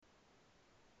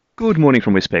Good morning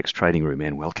from Westpac's trading room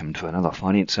and welcome to another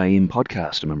Finance AM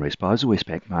podcast. I'm Imre Spicer,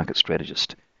 Westpac market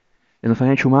strategist. In the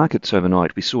financial markets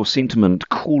overnight, we saw sentiment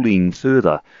cooling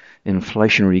further,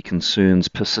 inflationary concerns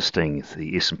persisting.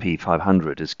 The S&P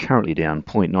 500 is currently down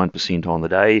 0.9% on the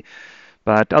day,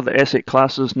 but other asset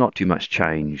classes, not too much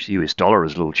change. The US dollar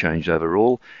is a little changed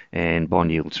overall, and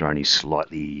bond yields are only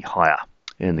slightly higher.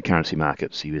 In the currency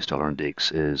markets, the US dollar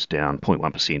index is down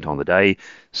 0.1% on the day,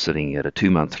 sitting at a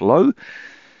two-month low.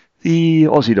 The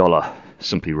Aussie dollar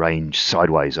simply ranged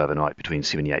sideways overnight between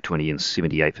 78.20 and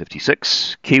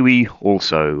 78.56. Kiwi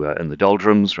also in the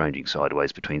doldrums, ranging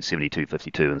sideways between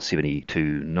 72.52 and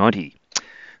 72.90.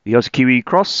 The Aussie Kiwi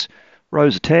cross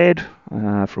rose a tad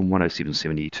from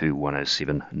 107.70 to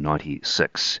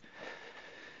 107.96.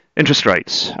 Interest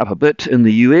rates up a bit in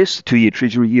the US. The two-year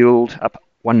Treasury yield up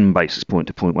 1 basis point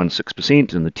to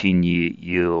 0.16%, and the 10-year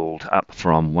yield up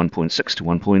from 1.6 to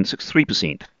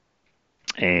 1.63%.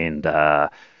 And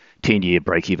 10-year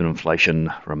break-even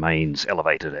inflation remains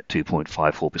elevated at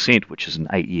 2.54%, which is an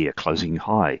 8-year closing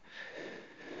high.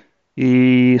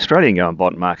 The Australian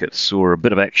bond market saw a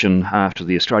bit of action after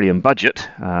the Australian budget.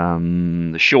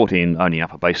 The short end only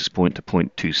up a basis point to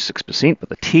 0.26%, but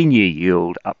the 10-year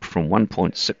yield up from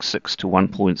 1.66 to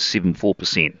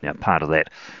 1.74%. Now, part of that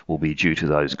will be due to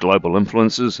those global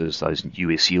influences as those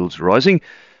US yields are rising,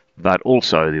 but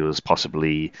also there was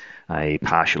possibly a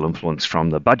partial influence from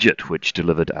the budget, which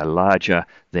delivered a larger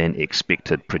than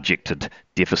expected projected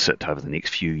deficit over the next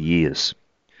few years.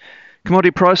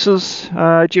 Commodity prices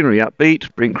generally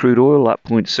upbeat. Brent crude oil up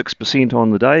 0.6% on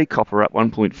the day, copper up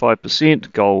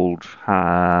 1.5%, gold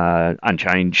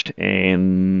unchanged,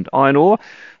 and iron ore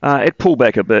it pulled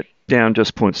back a bit, down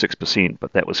just 0.6%,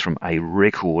 but that was from a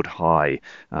record high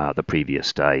the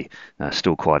previous day,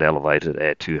 still quite elevated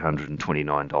at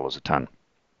 $229 a tonne.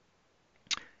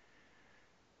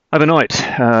 Overnight,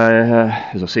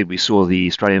 as I said, we saw the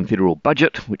Australian federal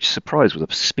budget, which surprised with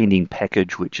a spending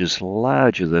package which is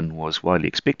larger than was widely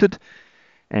expected,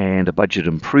 and a budget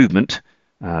improvement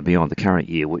beyond the current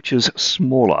year, which is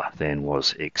smaller than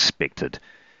was expected.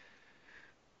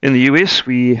 In the US,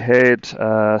 we had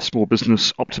a small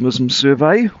business optimism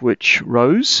survey, which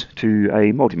rose to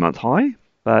a multi-month high,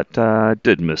 but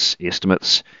did miss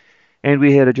estimates. And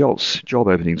we had a JOLTS job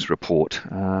openings report,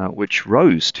 which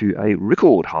rose to a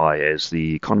record high as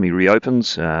the economy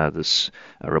reopens. This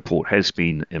report has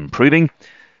been improving.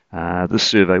 This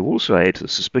survey will also add to the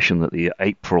suspicion that the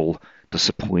April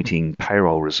disappointing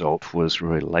payroll result was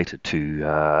related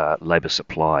to labour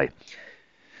supply.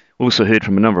 Also heard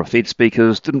from a number of Fed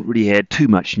speakers, didn't really add too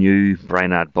much new.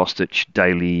 Brainard, Bostich,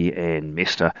 Daly and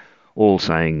Mester all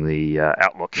saying the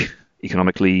outlook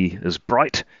economically is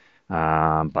bright,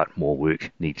 but more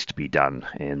work needs to be done,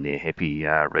 and they're happy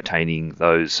retaining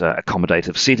those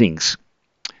accommodative settings.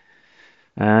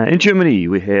 In Germany,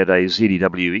 we had a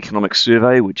ZEW economic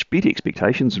survey which beat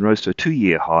expectations and rose to a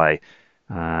two-year high,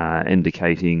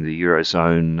 indicating the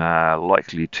Eurozone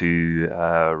likely to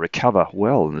recover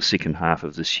well in the second half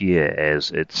of this year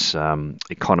as its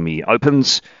economy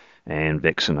opens and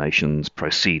vaccinations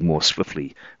proceed more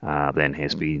swiftly than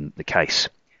has been the case.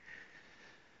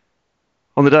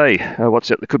 On the day, what's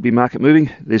that? There could be market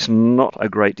moving. There's not a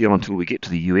great deal until we get to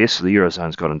the US. The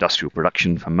Eurozone's got industrial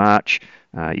production for March.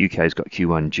 UK's got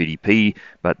Q1 GDP,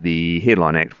 but the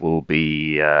headline act will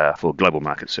be, for global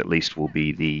markets at least, will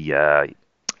be the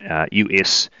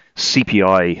US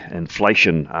CPI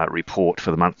inflation report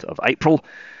for the month of April.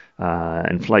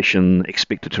 Inflation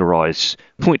expected to rise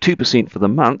 0.2% for the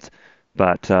month,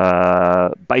 but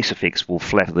base effects will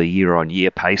flatter the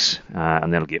year-on-year pace,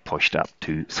 and that'll get pushed up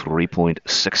to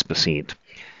 3.6%.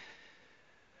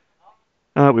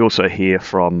 We also hear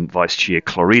from Vice Chair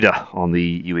Clarida on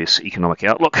the US economic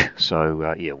outlook,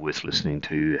 so worth listening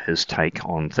to his take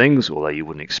on things, although you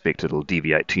wouldn't expect it'll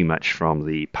deviate too much from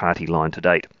the party line to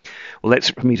date. Well, that's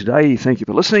it from me today. Thank you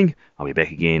for listening. I'll be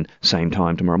back again same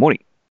time tomorrow morning.